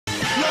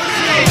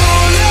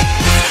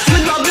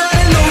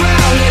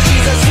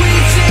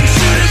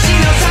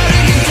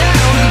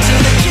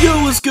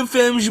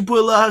fam, it's your boy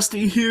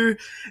Losty here,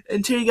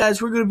 and today guys,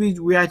 we're going to be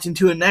reacting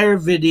to another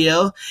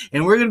video,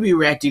 and we're going to be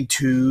reacting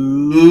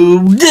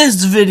to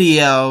this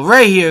video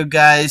right here,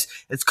 guys.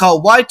 It's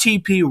called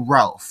YTP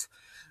Wralph.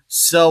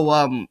 So,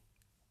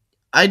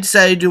 I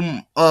decided to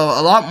do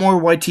a lot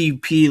more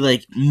YTP,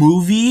 like,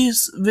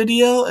 movies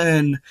video,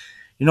 and,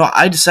 you know,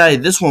 I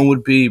decided this one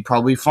would be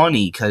probably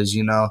funny, because,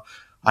 you know,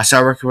 I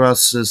saw Rick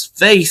Ross's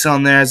face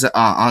on there as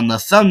on the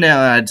thumbnail,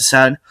 and I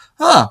decided,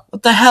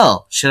 what the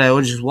hell? Should I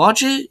just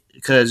watch it?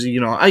 Because, you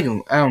know, I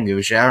don't give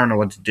a shit. I don't know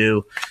what to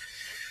do.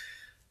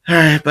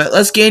 Alright, but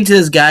let's get into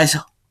this, guys.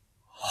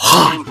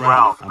 I'm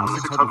Wralph. I'm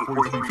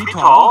 643 feet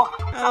tall,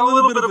 and a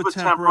little bit of a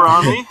temper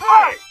on me.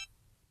 Hey!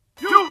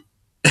 You!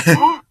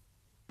 Move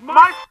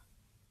my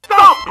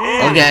stuff!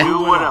 And okay.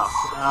 You, what else?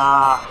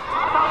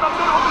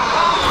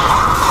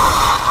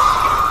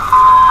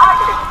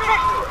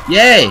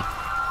 Yay!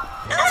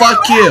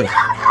 Fuck you!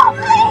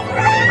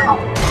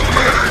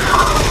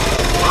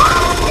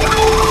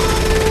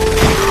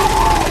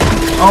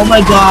 Oh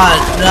my god,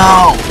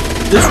 no!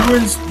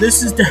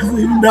 This is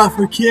definitely not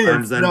for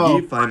kids. I'm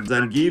Zangief, I'm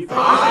Zangief.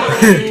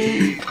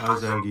 I'm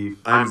Zangief.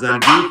 I'm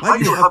Zangief. Why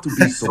do you have to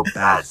be so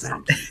bad,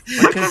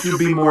 Zangief? Why can't you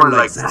be more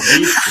like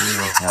Zangief? You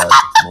know, have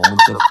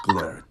moments of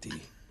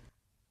clarity.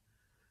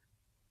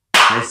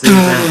 I say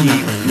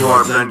Zangief, you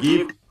are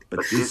Zangief, but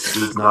this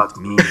does not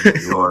mean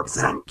you're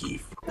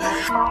Zangief.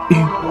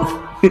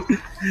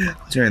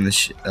 Turn the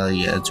shit. Oh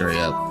yeah, it's already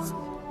up.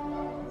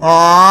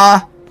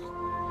 Aww!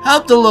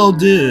 Help the little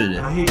dude!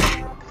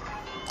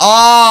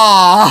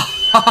 Aww!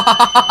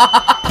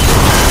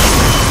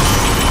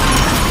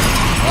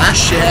 That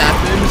shit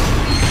happened.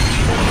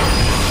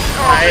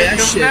 Alright,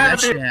 that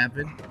shit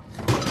happened.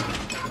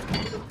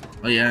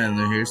 Oh yeah, and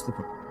then here's the...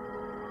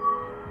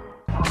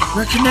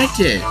 We're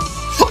connected!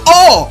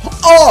 Oh!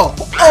 Oh!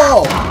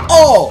 Oh!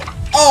 Oh!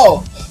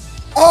 Oh!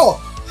 Oh!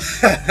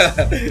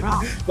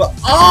 But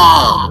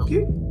oh!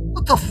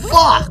 What the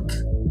fuck?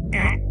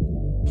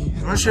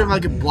 I'm not sure if I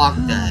can block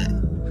that.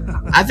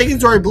 I think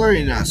it's already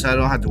blurry now, so I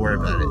don't have to worry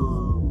about it.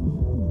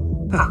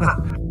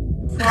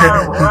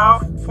 Fire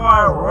Ralph!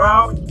 Fire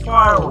Ralph!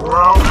 Fire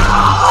Ralph!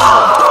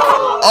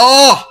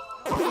 Oh!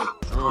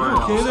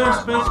 Okay there,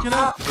 Space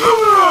Cadet?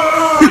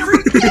 Every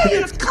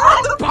idiot!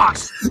 Climb the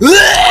box!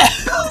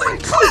 Billy,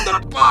 climb the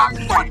box!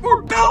 Fight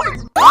for Billy!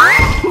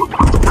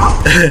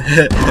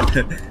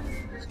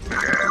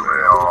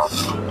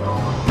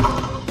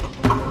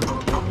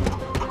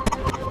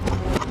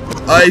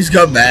 Oh, he's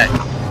come back.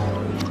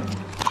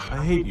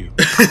 I hate you.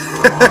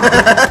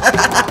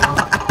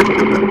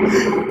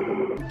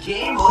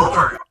 Game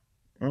over.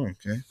 Oh,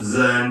 okay.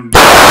 Zangief.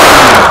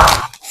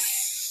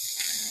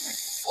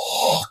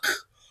 Fuck.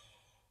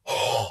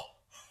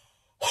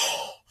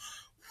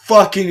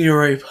 Fucking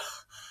Europe.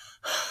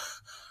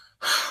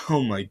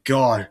 Oh my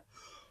god.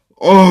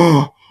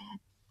 Oh.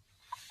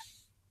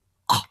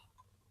 Oh.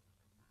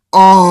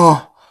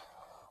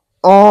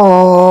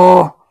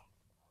 Oh.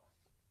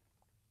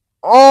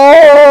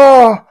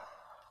 Oh.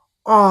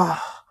 Oh.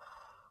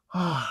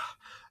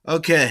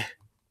 Okay.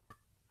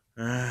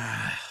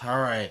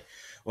 Alright.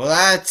 Well,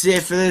 that's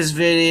it for this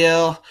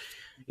video.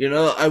 You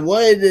know, I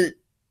wanted to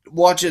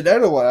watch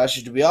another one,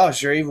 actually, to be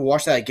honest, or even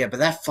watch that again, but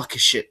that fucking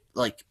shit,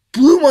 like,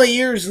 blew my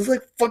ears. It's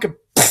like fucking...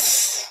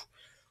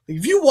 Like,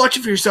 if you watch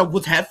it for yourself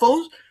with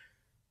headphones,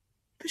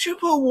 they should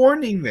put a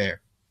warning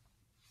there.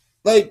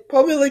 Like,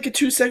 probably like a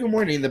 2-second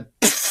warning.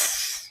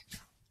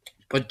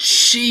 But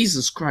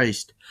Jesus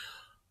Christ.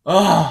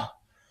 Oh.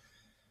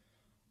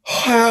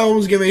 I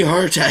almost gave me a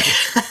heart attack.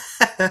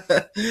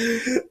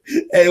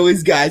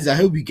 Anyways, guys, I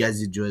hope you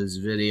guys enjoyed this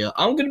video.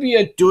 I'm gonna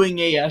be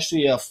doing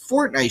actually a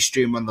Fortnite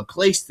stream on the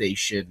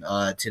PlayStation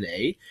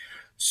today,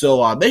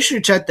 so make sure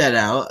to check that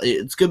out.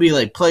 It's gonna be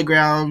like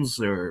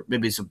playgrounds or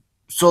maybe some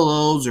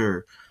solos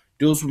or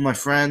duels with my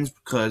friends,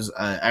 because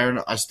I don't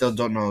know. I still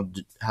don't know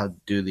how to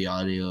do the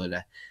audio,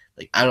 and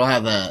I don't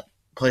have a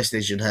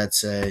PlayStation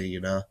headset,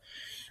 you know,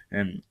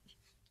 and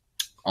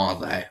all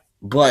that.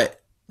 But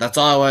that's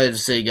all I wanted to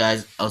say,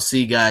 guys. I'll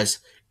see you guys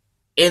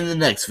in the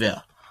next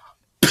video.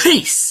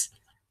 Peace!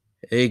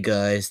 Hey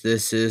guys,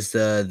 this is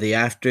the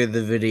after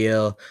the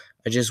video.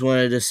 I just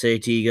wanted to say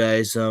to you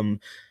guys,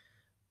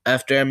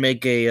 after I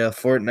make a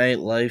Fortnite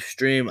live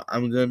stream,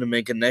 I'm going to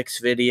make a next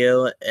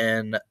video,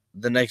 and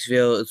the next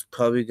video is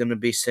probably going to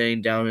be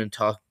sitting down and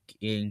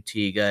talking to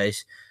you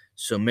guys.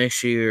 So make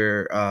sure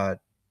you're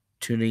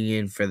tuning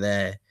in for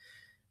that.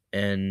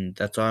 And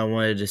that's all I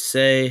wanted to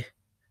say.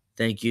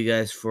 Thank you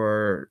guys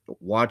for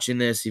watching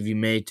this. If you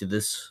made it to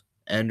this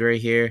end right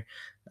here,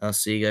 I'll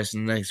see you guys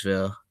in the next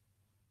video.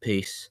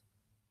 Peace.